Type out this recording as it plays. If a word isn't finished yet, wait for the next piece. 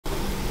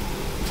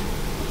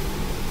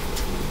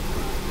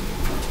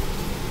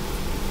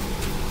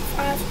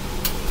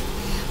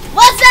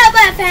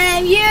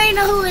fam, you already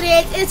know who it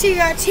is. It's your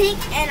girl Tink,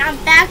 and I'm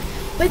back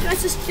with my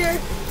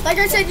sister. Like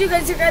I said, you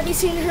guys are going to be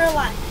seeing her a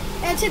lot.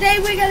 And today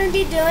we're going to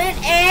be doing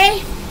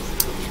a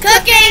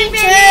cooking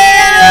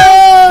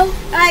video.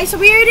 Alright, so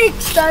we already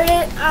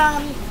started.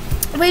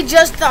 We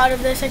just thought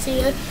of this, I see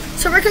it.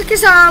 So we're cooking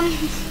some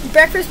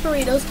breakfast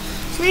burritos.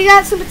 So we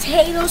got some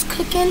potatoes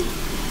cooking.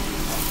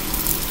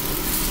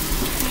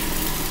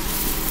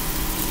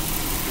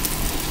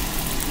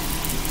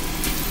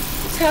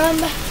 Some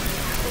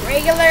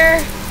regular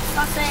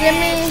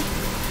sausage.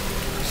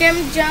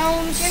 Jimmy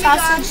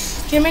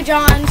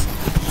John's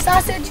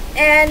sausage,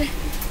 and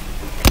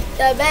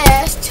the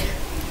best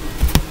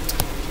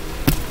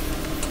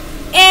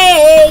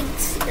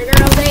eggs. They're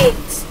girls'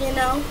 eggs, you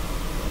know,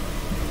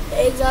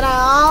 eggs that I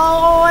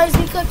always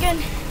be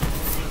cooking.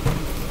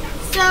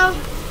 So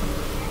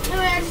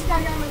anyway, I just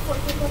got it on my fork.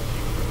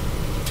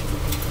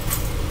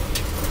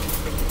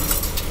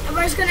 And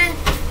we're just gonna.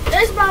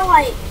 There's about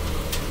like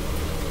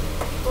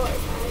 4,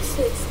 5,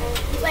 6,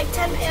 7, like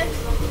 10 eggs.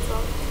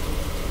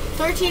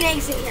 13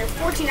 eggs in here.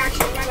 14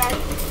 actually, my bad.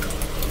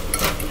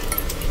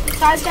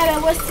 So I just gotta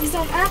whisk these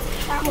on up.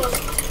 That will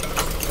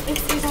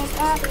whisk these on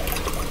up.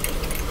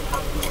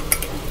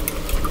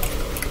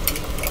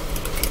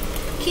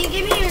 Can you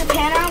give me your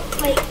pan out?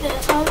 Like the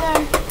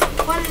other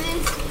one of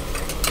these?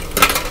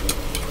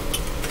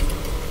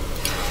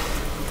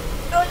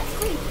 Oh, that's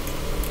clean.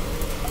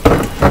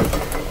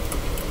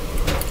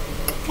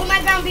 Put my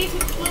ground beef in.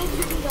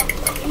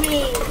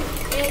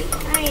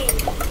 I mean,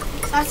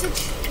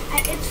 sausage.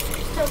 It's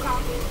still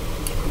coffee.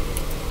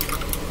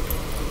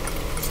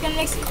 Just gonna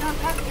mix it up,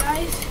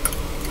 guys.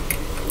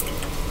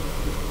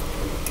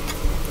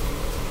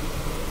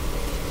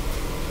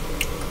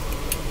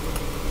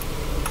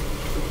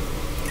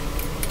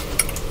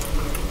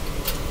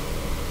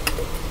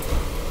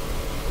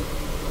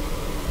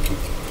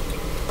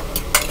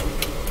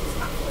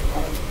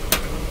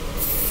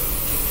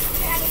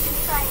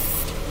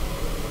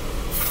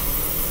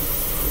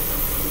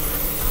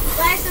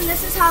 Guys, and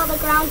this is how the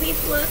ground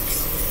beef looks.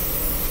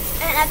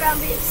 And that ground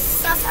beef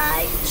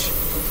sausage.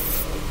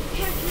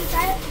 Here, can you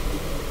try it?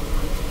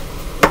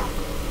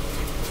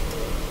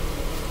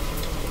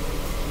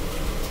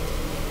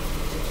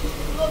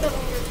 A little bit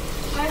longer.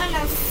 I don't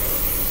know.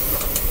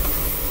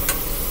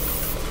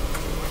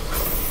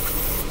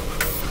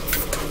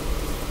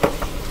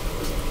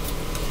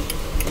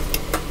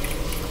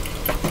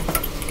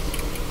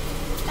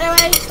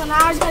 Anyway, so now I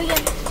just gotta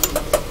get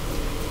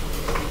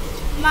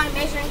my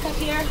measuring cup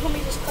here. Let me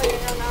just clear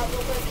it out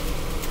real quick.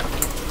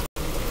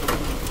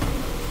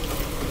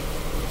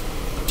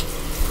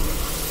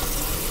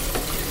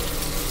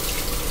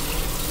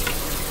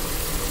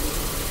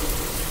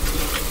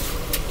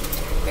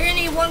 We're gonna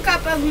need 1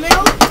 cup of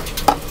milk.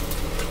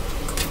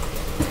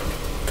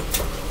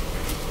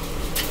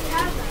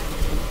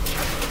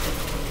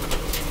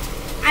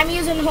 I'm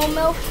using whole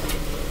milk.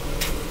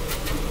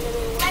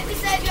 Like we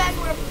said, you guys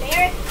were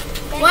very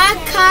 1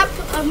 cup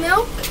of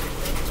milk.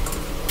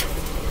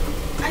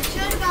 I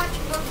should have got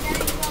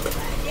organic milk, but I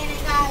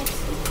didn't, guys.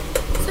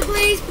 So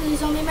please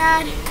don't be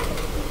mad.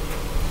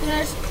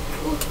 There's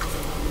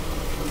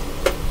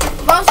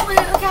mostly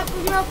a cup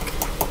of milk.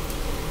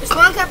 There's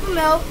 1 cup of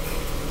milk.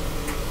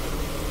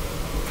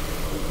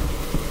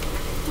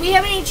 Do we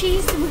have any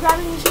cheese? Did we grab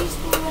any cheese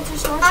when we went to the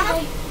store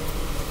today?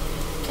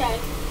 Okay.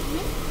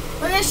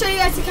 We're going to show you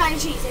guys the kind of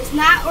cheese. It's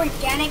not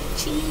organic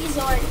cheese,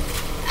 or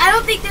I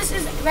don't think this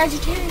is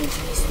vegetarian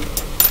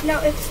cheese. No,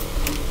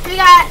 we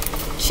got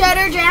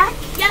cheddar jack.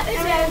 Yep,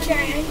 it's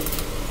vegetarian.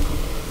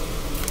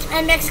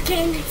 And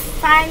Mexican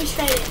fine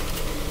shredded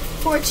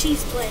 4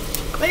 cheese blend.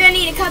 We're going to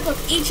need a cup of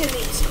each of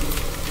these.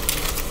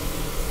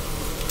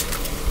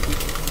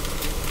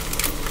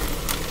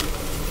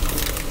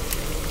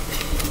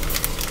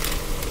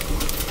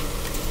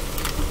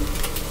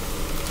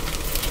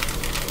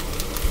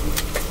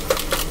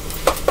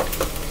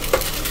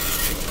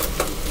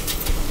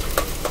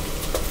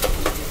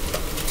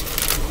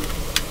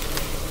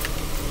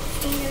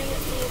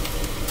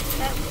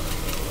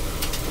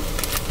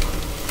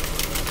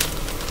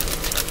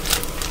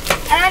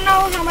 I don't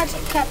know how much a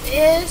cup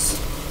is.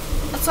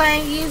 That's why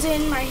I'm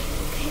using my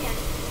pan.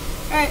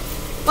 Alright,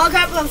 1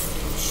 cup of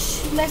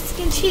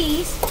Mexican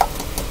cheese.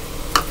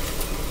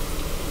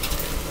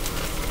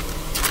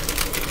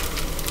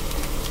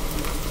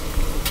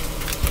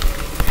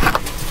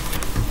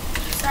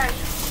 Sorry.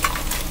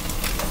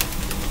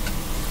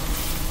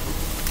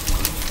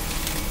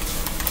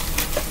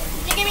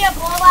 Can you give me a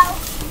blowout?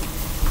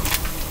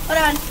 Hold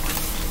on.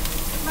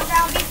 My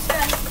ground beef's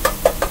done.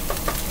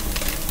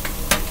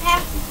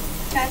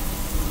 Okay.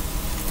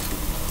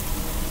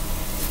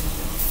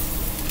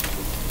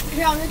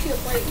 Here, I'll get you a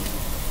plate.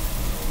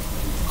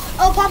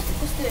 Oh,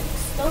 popsicle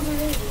sticks. Those are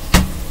really good.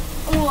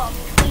 Oh, I'm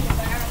clean it,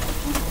 but I don't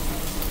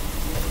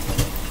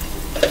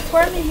know.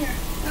 Pour them in here.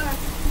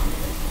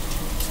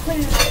 Just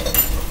clean it up.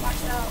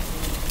 Watch it out.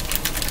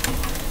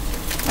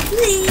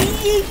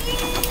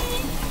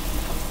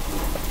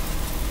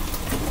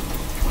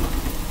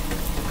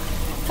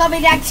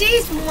 Coffee jack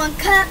cheese, 1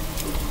 cup.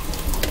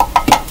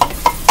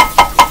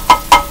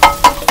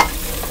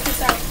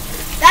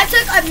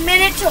 a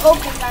minute to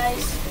open,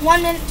 guys.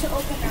 1 minute to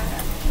open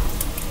that.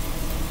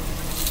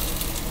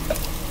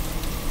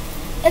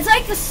 It's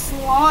like a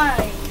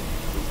slime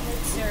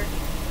mixer.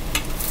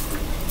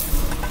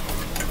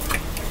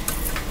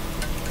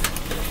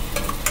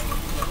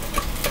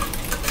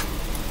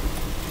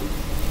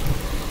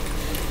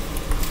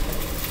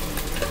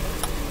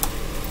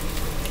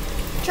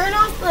 Turn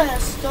off the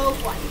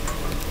stove light.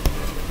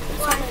 That's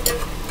what I'm gonna do.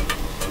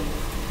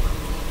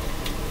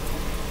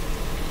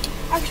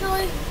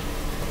 Actually,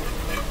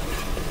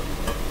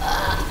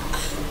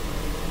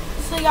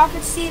 so y'all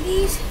can see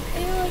these.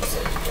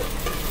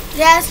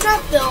 Yeah, it's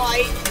not the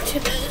light to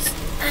this.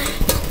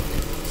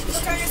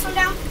 Let's turn this one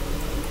down.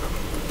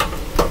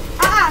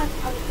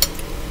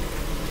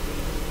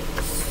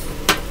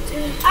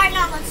 Alright,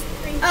 now let's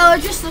bring it. Oh,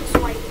 it just looks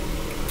white.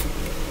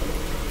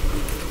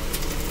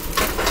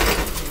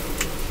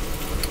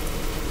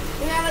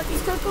 We're gonna let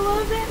these cook a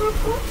little bit real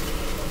quick.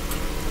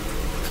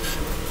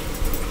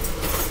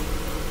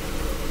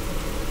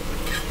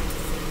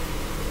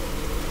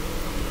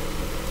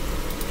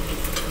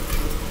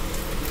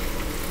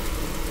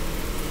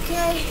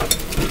 Okay.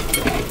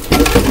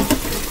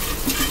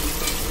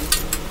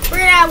 We're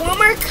gonna add 1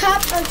 more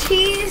cup of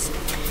cheese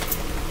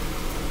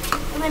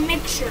and then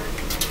mixture.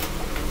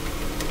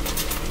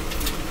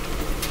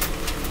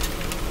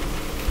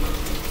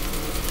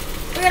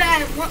 We're gonna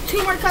add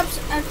 2 more cups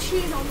of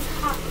cheese on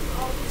top of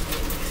all these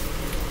things.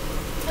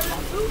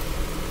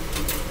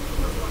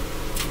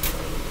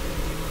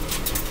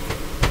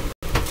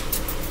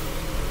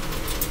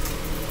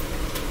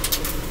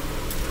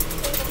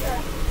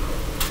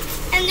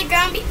 And the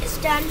ground beef is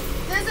done.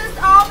 This is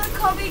all the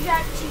Kobe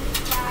Jack cheese,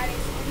 guys,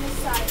 on this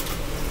side.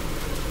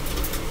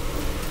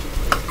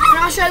 And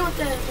I'll show you what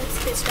the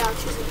Mexican style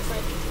cheese looks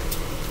like.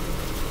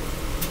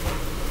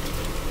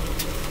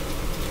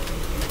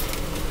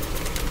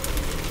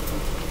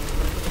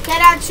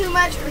 Can't add too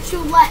much or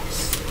too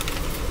less.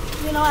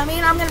 You know what I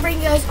mean? I'm gonna bring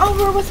you guys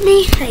over with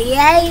me.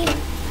 Yay!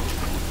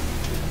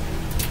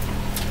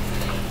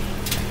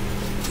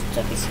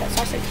 Turkey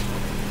sausage.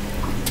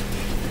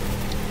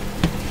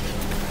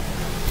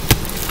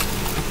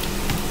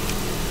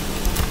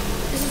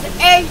 This is the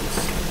eggs.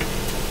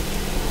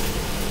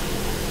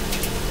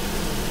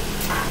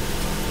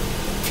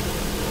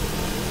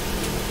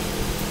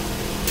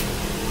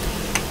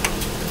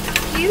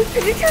 You do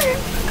your turn.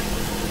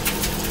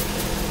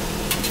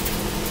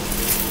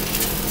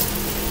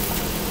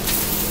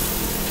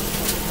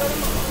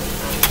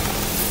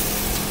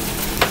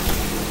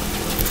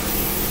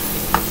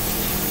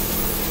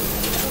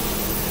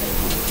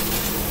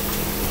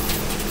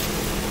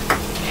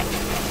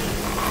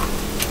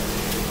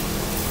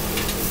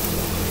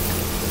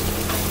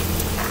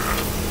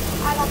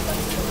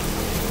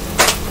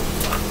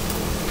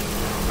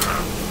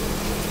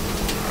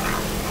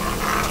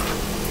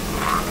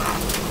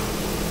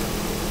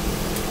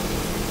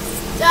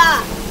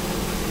 Stop.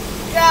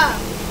 Stop.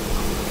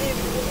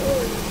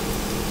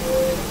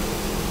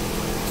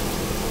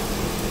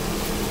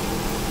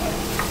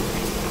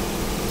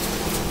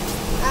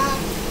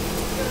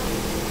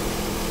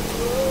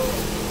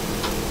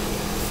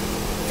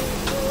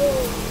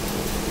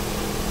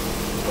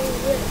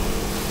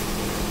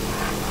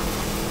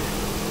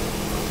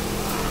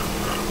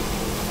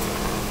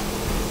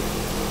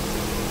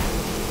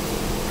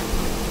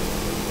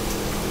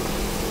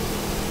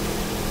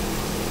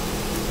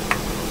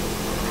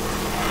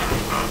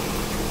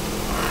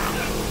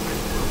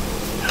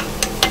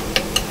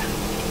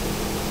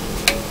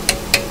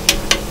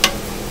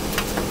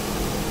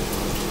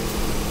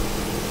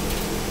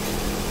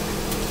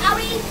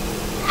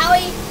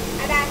 Owie,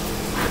 I got it.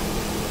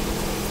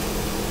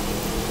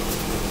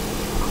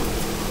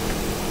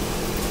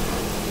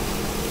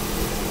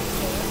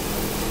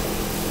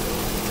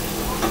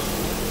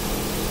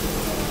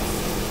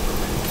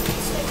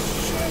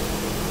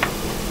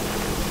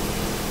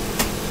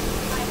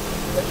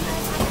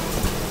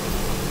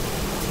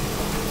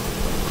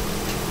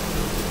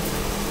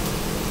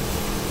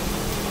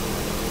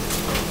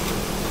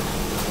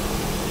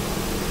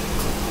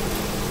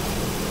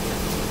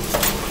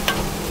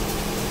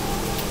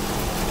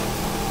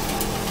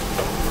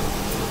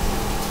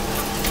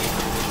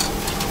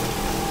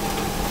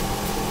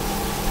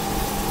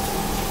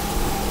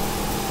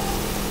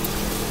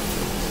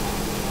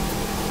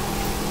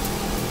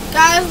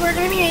 Guys, we're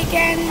gonna be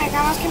making, my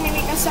grandma's gonna be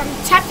making some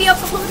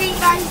tapioca pudding,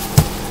 guys.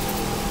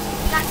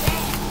 Not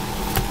yet.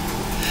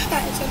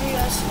 That is gonna be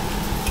us.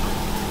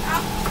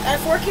 Got a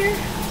fork here?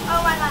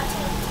 Oh, I got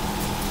two.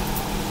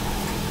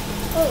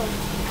 Oh.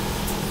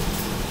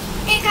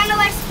 It kind of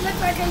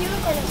looks like a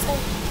unicorn inside.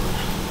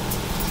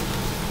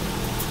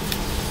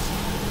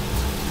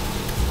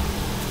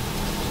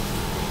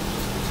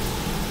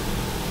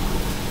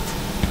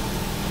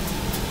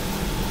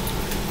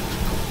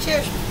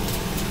 Cheers.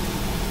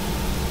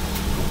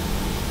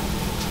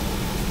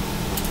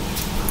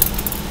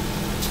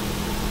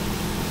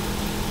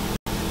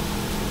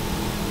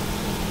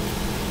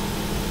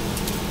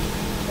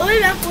 We'll be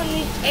back when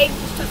these eggs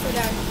and stuff are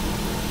done.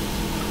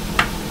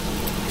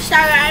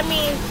 Sorry, I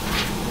mean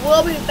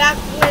we'll be back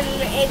when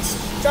it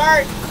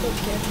starts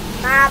cooking.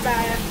 My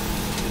bad.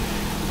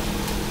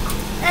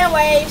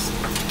 Anyways,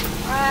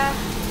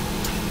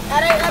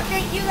 gotta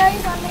update you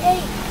guys on the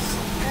eggs.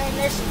 And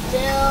they're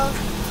still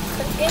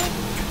cooking.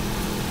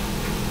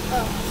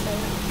 Oh,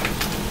 sorry.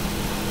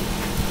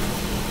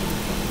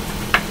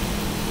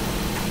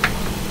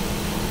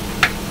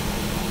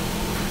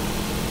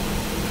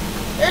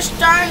 They're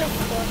starting to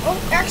cook. Oh,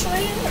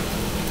 actually,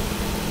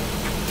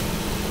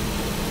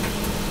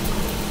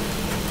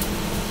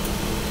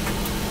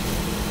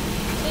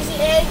 these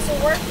eggs are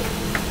working.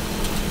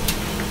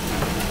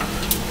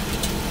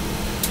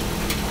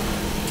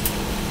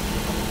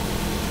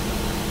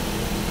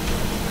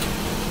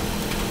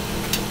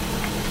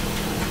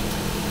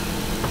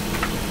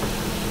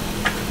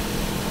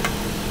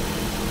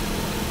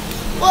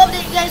 We'll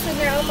update you guys when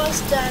they're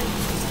almost done.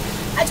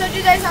 I told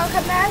you guys I'll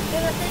come back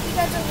and update you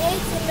guys on the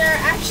eggs, and they're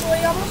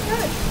actually almost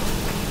done.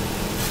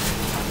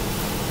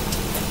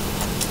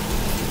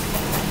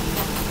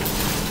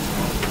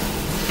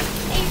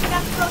 Hey, you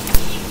forgot to close the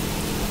sheet.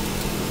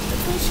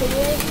 Appreciate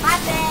it. My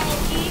bad,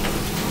 G.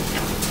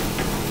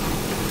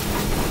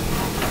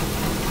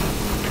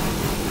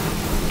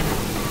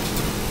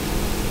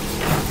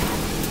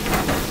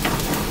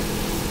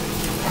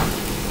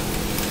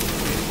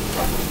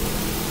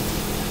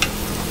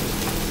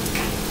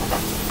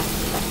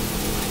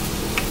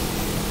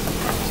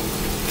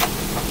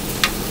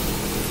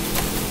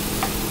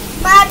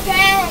 My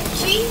bad,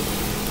 G.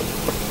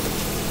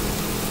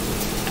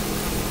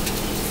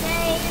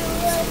 Say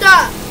what?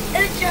 Stop!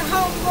 It's your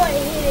homeboy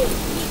here.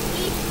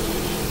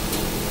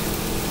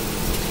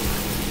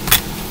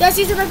 Yes,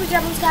 these are my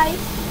pajamas, guys.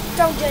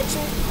 Don't judge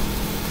me.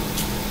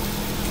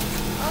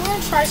 I'm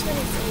gonna try some of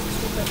these eggs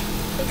real quick.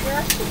 Like, they're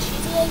actually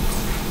cheesy eggs.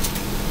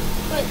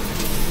 But,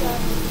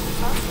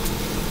 sausage.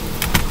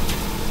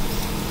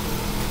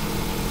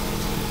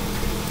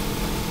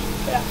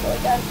 Yeah,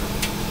 really good.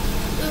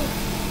 Ooh.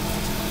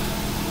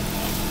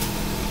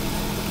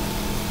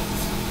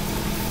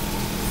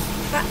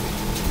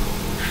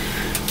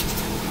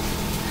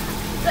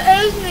 The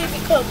eggs need to be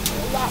cooked a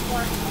lot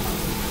more.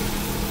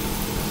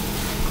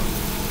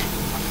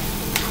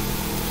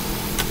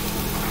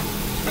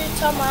 Should we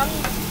tell Mom?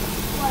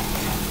 What?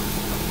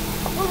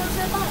 What was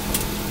that about?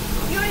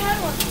 You already had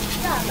one.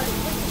 Yeah, but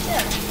what's the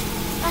share?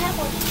 I have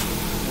one.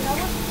 You have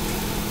one?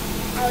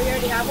 Oh, you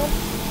already have one?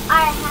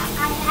 I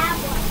have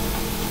one.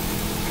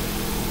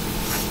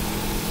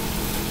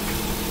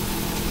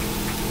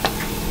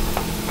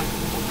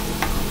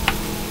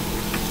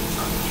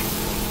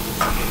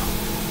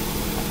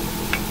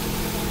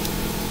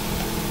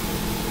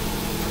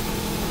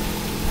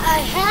 I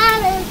had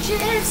a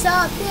dream so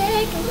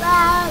big and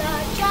loud,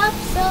 I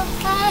jumped so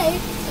high,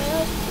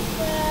 touched the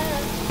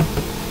ground.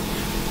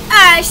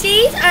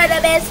 She's are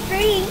the best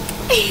friend.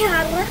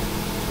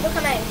 Look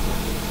at me.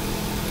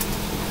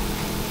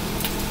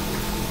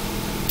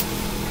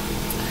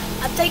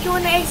 I'll take you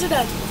when the eggs are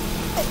done.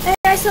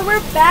 Okay, so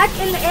we're back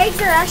and the eggs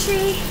are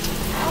actually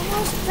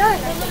almost done.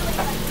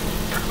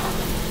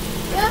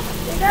 Yep,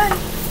 they're done.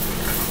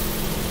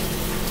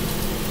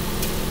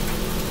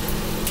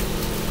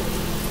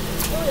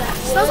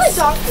 Smells like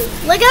dog food.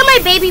 Look at my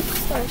baby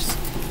first.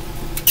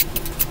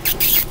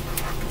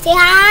 Say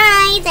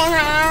hi. Say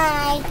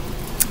hi.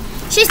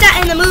 She's not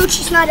in the mood.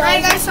 She's not.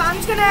 Alright, guys, so I'm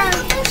just gonna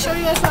show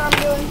you guys what I'm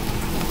doing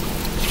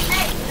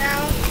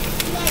now.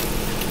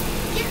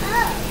 Get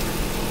up.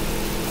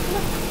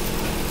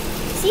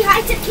 Say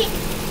hi to Kim.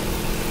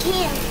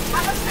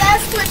 I'm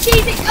obsessed with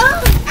cheesy.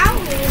 Oh, ow!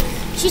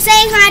 She's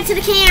saying hi to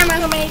the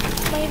camera. My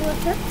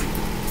lift her.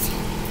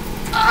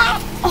 Oh,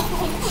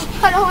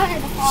 I don't want her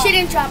to fall. She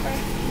didn't drop her.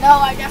 No,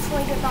 I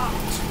definitely did not.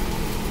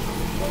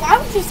 Well, why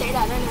would you say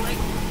that anyway?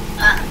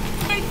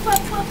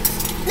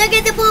 Look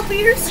at the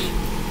poopers.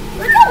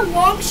 Look how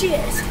long she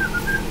is.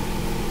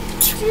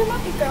 She's your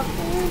mommy girl.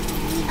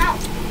 Ow.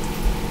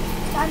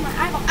 Got my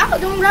eyeball. Ow,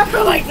 don't rub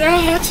her like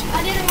that.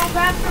 I didn't want to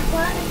grab her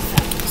butt and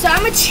stuff. So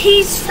I'm a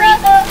cheese freak.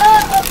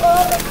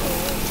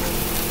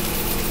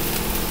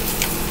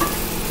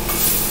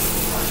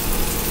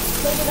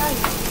 They're done.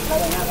 No,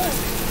 they're not done.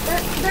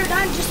 They're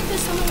done just because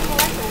someone will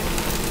like that.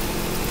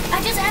 I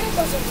just added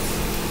those in.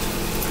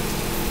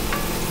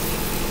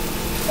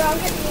 So I'm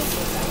getting these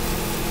ones out.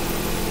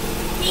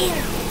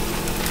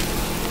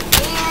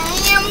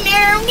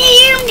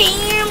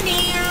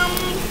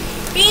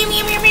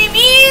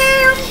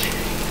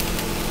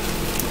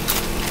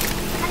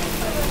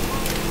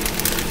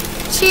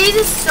 Cheese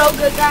is so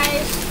good,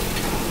 guys.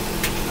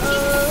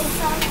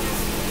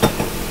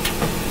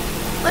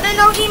 But then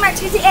don't eat my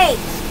cheesy eggs.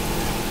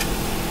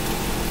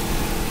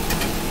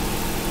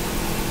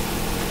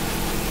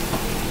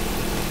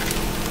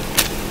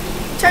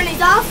 Turn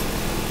these off.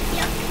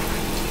 Yep.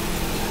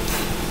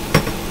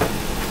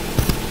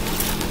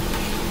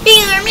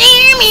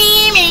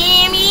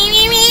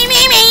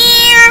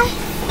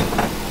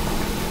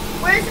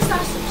 Where's the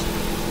sausage?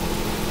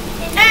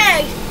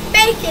 Egg,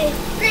 bacon,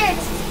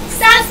 grits,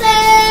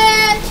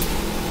 sausage.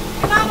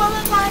 Mama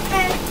looks like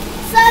a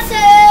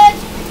sausage.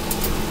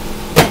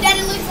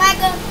 Daddy looks like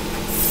a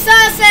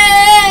Sausage!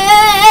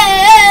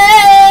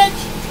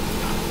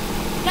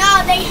 No,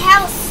 they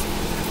house.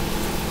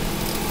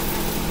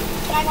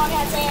 Can I go ahead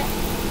and say it?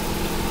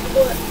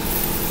 What?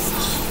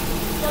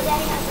 No,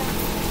 Daddy has a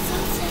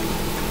sausage.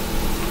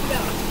 No.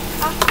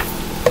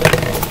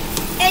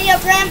 And your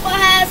grandpa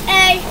has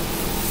a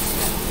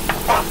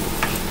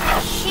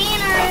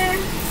sheener.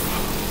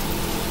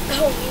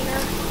 Oh,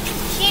 wiener.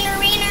 Sheener,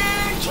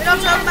 wiener. We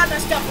don't talk about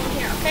that stuff on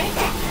here, okay?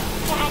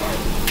 Yeah, I know.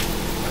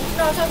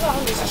 No, I'm talking about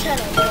on this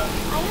channel.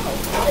 I know.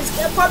 It's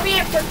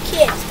appropriate for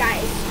kids,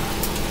 guys.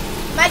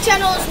 My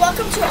channel is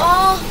welcome to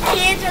all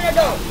kids and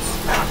adults.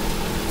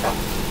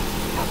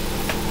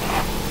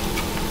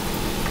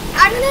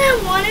 I'm gonna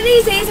have one of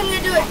these days. I'm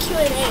gonna do a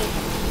Q&A.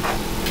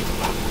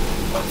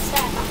 What's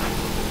that?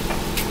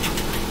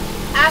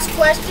 Ask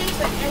questions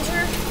and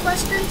answer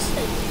questions.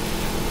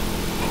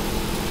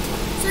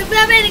 So if you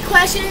have any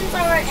questions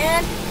or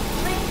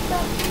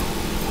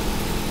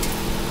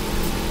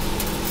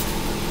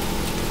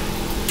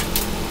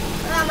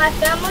my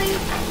family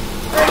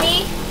or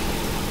me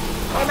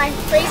or my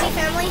crazy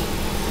family,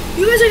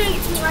 you guys are gonna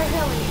get to meet my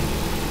family.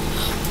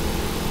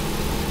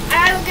 I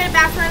gotta get a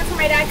background for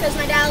my dad because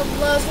my dad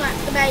loves the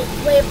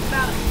way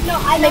about. No,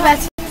 I know.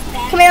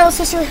 Come here, little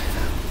sister.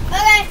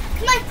 Okay,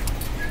 come on.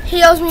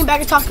 He owes me a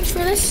bag of Takis for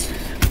this.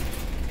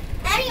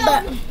 But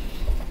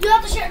you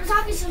have to share the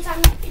Takis since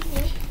I'm not with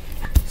me.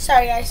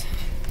 Sorry, guys.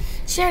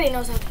 She already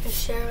knows I can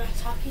share the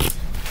Takis.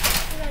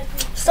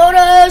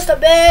 Soda's the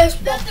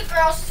best. Let the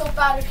girls soap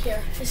out of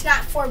here. It's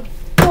not for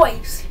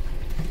boys.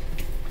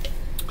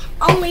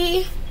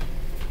 Only.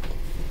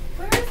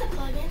 Where is the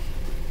plug-in?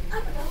 I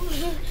don't know.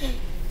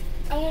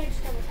 I'm gonna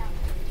just go without.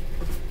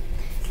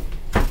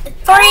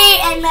 3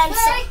 and then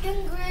Bacon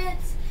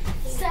grits,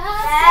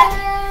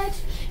 sausage.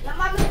 Your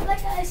mama looks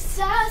like a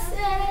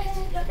sausage.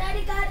 Your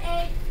daddy got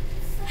a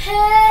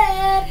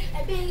head,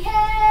 a big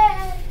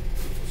head.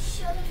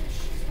 Shut up and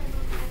she's my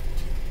mom.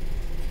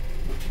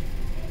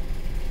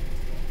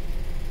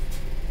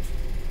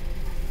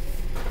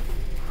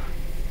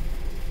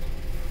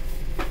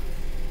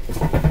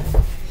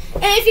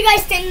 And if you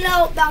guys didn't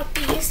know about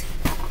these,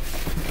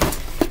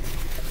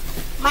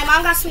 my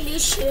mom got some of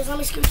these shoes. Let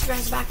me scoot you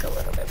guys back a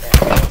little bit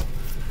better.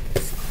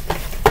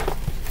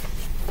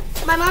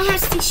 My mom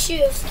has these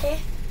shoes, okay?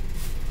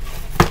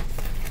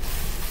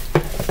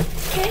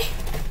 Okay?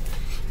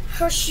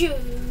 Her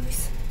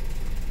shoes.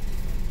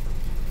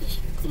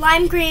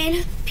 Lime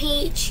green,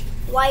 peach,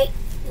 white,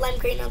 lime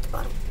green at the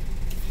bottom.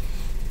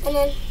 And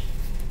then,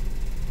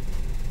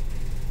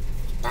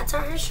 that's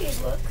how her shoes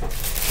look.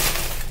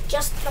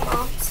 Just the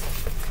mom's.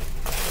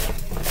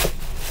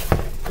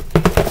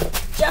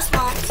 Just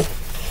mom's.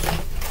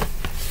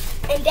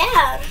 And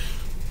Dad,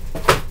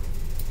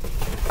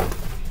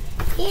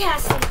 he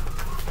has some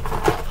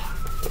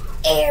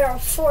Air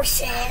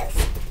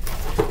Forces.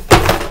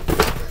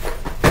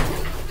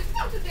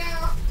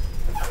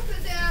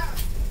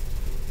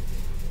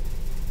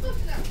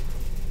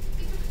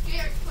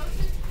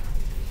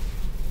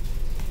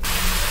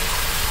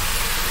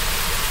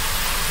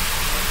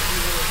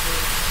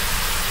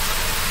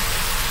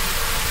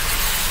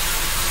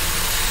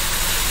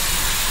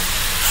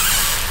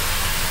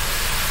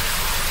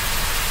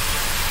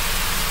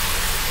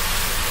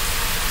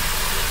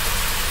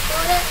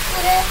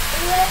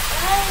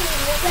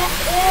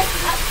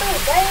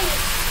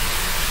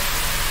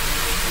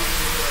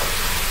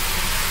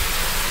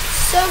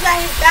 So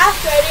got his bath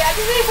ready. I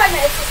just need to find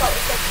my extra part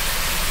real quick.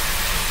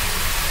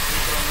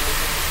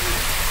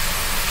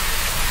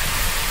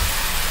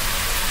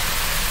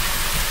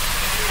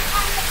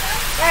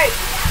 Alright,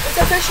 it's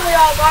officially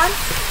all gone.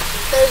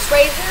 There's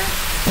razor.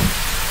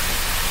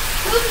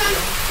 Who's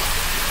number?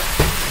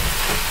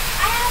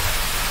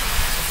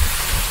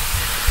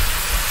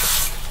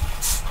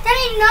 That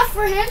ain't enough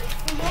for him.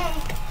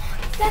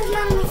 That's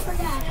not enough for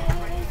Dad.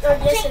 Or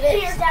yes, it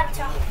is. Here's Dad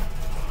towel.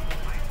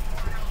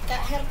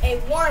 Got him a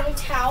warm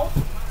towel.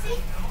 See?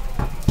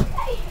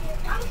 Hey,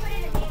 I'm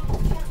putting it in.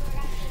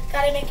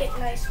 Gotta make it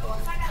nice for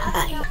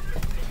him.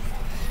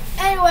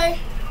 Anyway.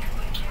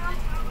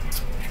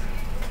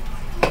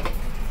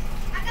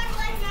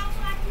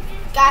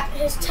 Got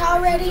his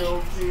towel ready.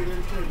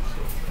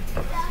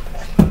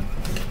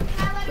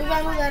 We're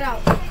gonna move that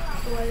out. Don't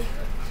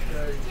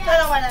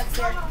know why that's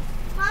there.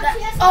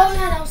 Oh, no,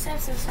 that was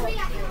Samson. So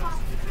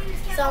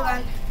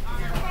gone.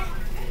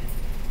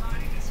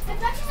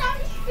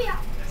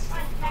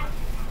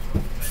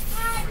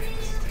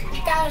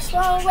 Got a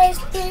small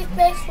waist, big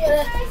waist with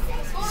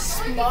a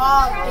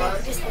small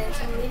big distance,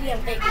 medium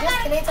big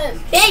distance,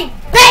 and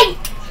big.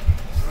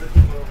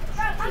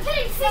 I'm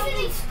getting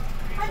seasonings.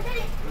 I'm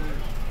getting.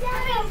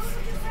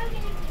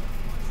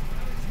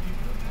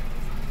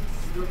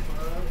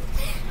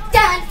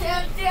 Dun,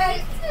 dun, dun,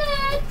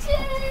 dun,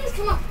 dun.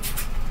 Come on.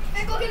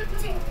 Hey, go get a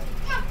potato.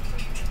 Come on.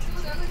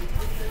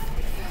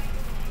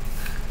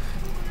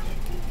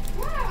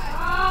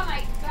 Oh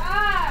my God.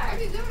 Why are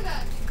you doing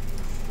that?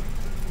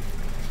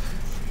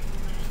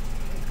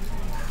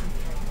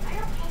 I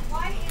don't know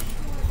why it's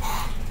doing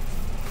that.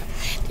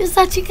 Just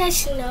thought you guys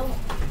should know.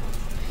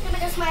 Yeah,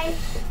 because my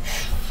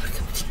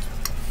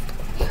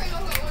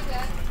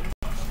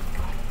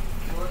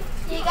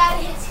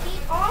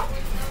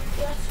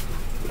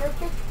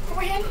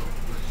for him.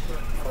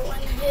 For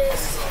when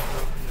his...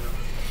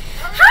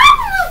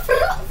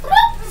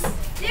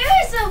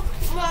 There's a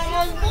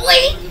mama's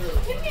boy.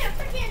 Give me a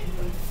freaking.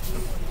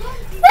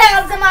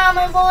 There's a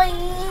mama boy.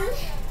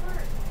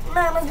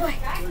 Mama's boy.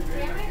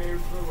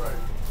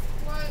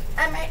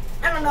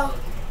 I don't know.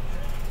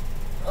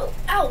 Oh,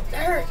 ow,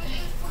 that hurt.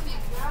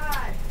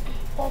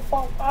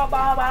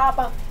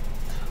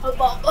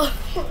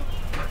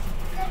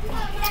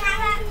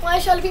 Want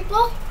to show the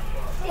people?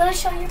 You want to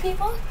show your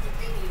people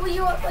what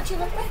you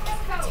look like?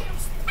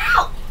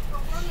 Ow!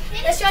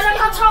 Let's show them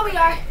how tall we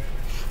are.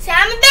 Say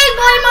I'm a big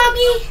boy,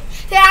 monkey.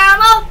 Say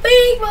I'm a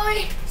big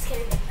boy. Just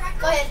kidding.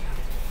 Go ahead.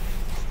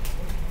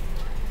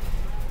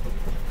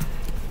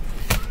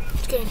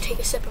 Just gonna take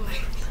a sip of my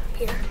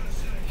Peter.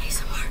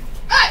 ASMR.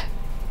 Hey!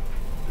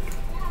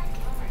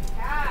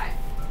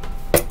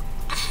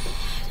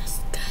 That's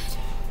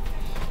good.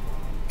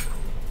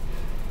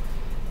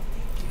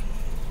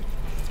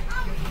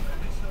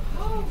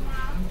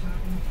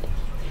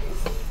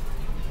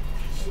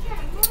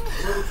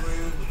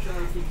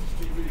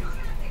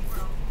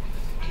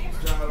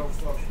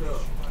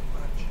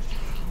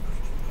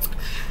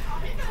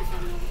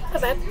 My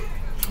bad.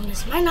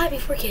 This might not be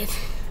for kids.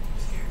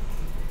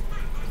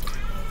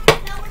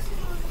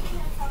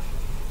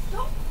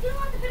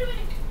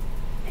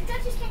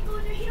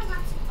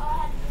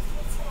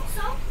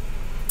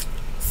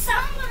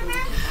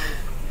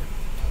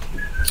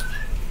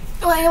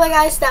 Well, anyway,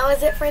 guys, that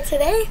was it for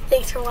today.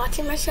 Thanks for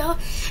watching my show,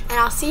 and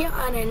I'll see you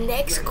on our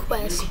next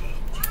quest.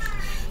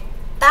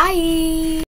 Bye.